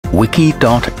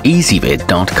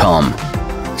wiki.ezvid.com.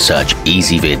 Search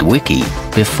Ezvid Wiki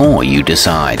before you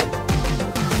decide.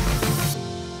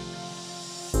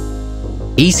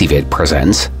 Ezvid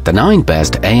presents the 9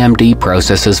 best AMD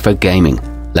processors for gaming.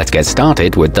 Let's get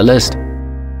started with the list.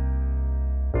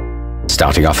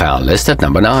 Starting off our list at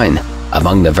number 9.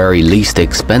 Among the very least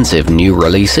expensive new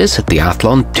releases, the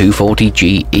Athlon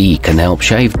 240GE can help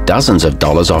shave dozens of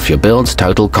dollars off your build's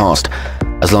total cost.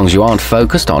 As long as you aren't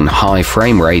focused on high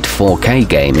frame rate 4K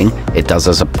gaming, it does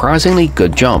a surprisingly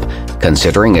good job,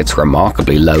 considering its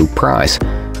remarkably low price.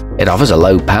 It offers a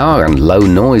low power and low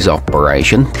noise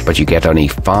operation, but you get only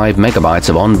 5 megabytes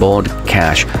of onboard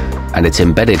cache, and its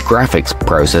embedded graphics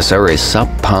processor is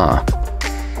subpar.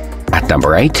 At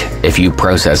number 8, if you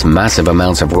process massive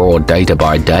amounts of raw data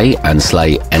by day and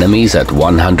slay enemies at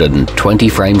 120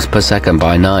 frames per second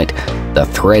by night, the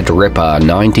Threadripper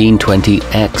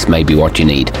 1920X may be what you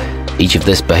need. Each of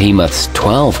this behemoth's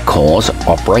 12 cores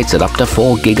operates at up to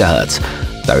 4 GHz,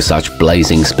 though such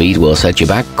blazing speed will set you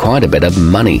back quite a bit of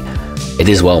money. It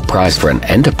is well priced for an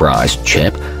enterprise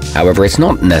chip, however it's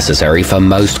not necessary for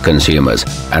most consumers,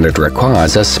 and it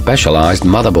requires a specialized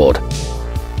motherboard.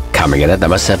 Coming in at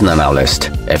number 7 on our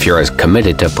list. If you're as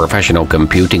committed to professional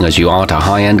computing as you are to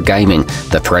high-end gaming,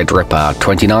 the Threadripper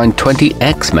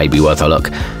 2920X may be worth a look.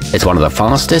 It's one of the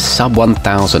fastest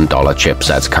sub-$1,000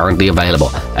 chipsets currently available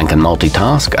and can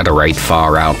multitask at a rate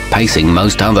far outpacing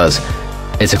most others.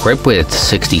 It's equipped with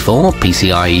 64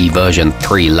 PCIe version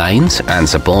 3 lanes and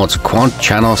supports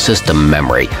quad-channel system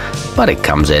memory, but it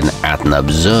comes in at an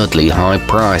absurdly high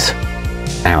price.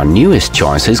 Our newest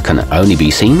choices can only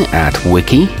be seen at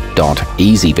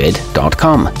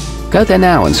wiki.ezvid.com. Go there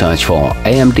now and search for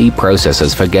AMD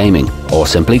processors for gaming, or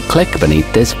simply click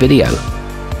beneath this video.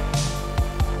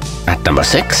 At number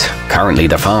 6, currently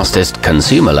the fastest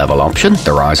consumer-level option,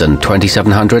 the Ryzen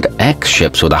 2700X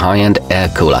ships with a high-end air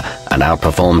cooler and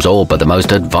outperforms all but the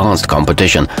most advanced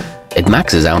competition. It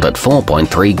maxes out at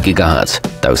 4.3 GHz,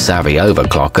 though savvy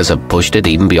overclockers have pushed it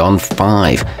even beyond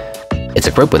 5. It's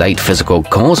equipped with 8 physical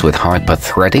cores with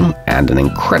hyper-threading and an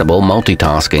incredible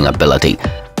multitasking ability.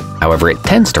 However, it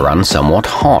tends to run somewhat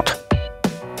hot.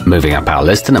 Moving up our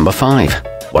list to number 5.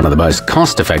 One of the most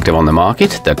cost-effective on the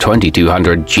market, the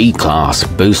 2200G class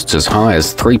boosts as high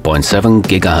as 3.7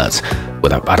 GHz,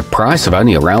 at a price of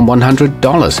only around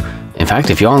 $100. In fact,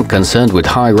 if you aren't concerned with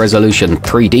high-resolution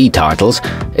 3D titles,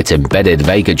 its embedded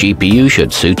Vega GPU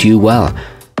should suit you well.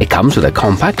 It comes with a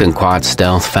compact and quiet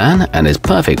stealth fan and is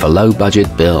perfect for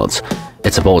low-budget builds.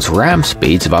 It supports RAM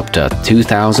speeds of up to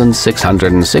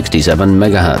 2,667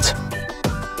 MHz.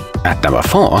 At number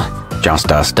 4, just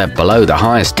a step below the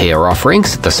highest tier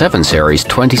offerings, the 7 Series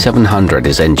 2700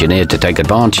 is engineered to take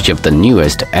advantage of the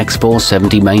newest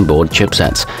X470 mainboard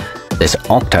chipsets. This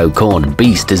octo-cored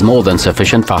beast is more than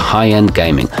sufficient for high-end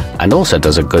gaming and also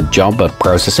does a good job of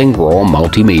processing raw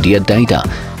multimedia data.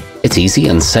 It's easy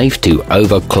and safe to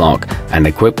overclock and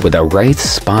equipped with a Wraith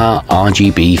Spire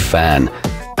RGB fan.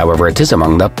 However, it is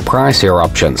among the pricier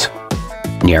options.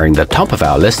 Nearing the top of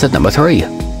our list at number 3.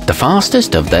 The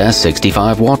fastest of their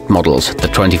 65-watt models, the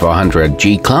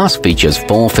 2400G class features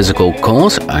 4 physical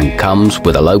cores and comes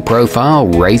with a low-profile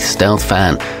Wraith stealth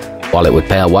fan. While it would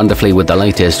pair wonderfully with the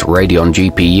latest Radeon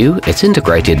GPU, its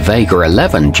integrated Vega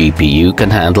 11 GPU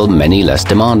can handle many less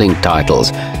demanding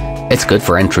titles. It's good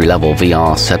for entry-level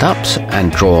VR setups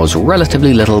and draws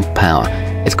relatively little power.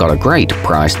 It's got a great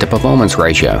price-to-performance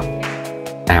ratio.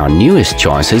 Our newest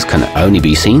choices can only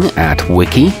be seen at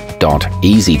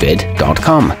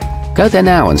wiki.ezvid.com. Go there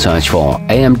now and search for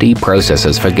AMD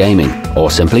processors for gaming,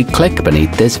 or simply click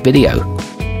beneath this video.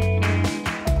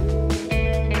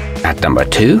 At number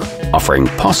 2, offering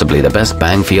possibly the best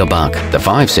bang for your buck, the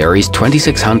 5 Series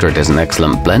 2600 is an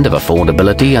excellent blend of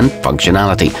affordability and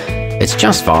functionality. It's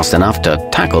just fast enough to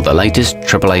tackle the latest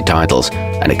AAA titles,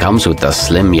 and it comes with the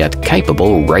slim yet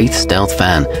capable Wraith stealth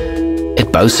fan.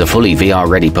 It boasts a fully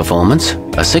VR-ready performance,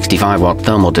 a 65-watt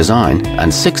thermal design,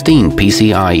 and 16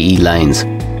 PCIe lanes.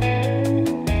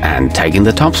 And taking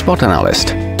the top spot on our list,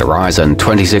 the Ryzen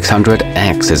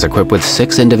 2600X is equipped with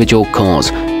 6 individual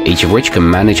cores, each of which can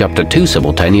manage up to 2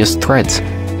 simultaneous threads.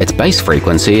 Its base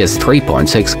frequency is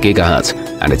 3.6 GHz,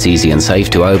 and it's easy and safe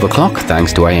to overclock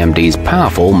thanks to AMD's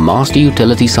powerful master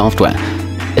utility software.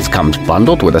 It comes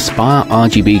bundled with a Spire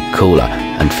RGB cooler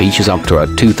and features up to a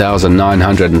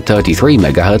 2,933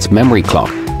 MHz memory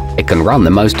clock. It can run the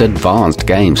most advanced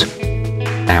games.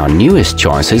 Our newest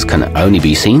choices can only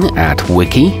be seen at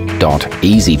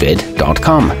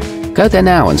wiki.ezvid.com. Go there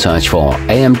now and search for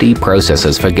AMD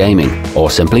processors for gaming,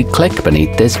 or simply click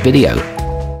beneath this video.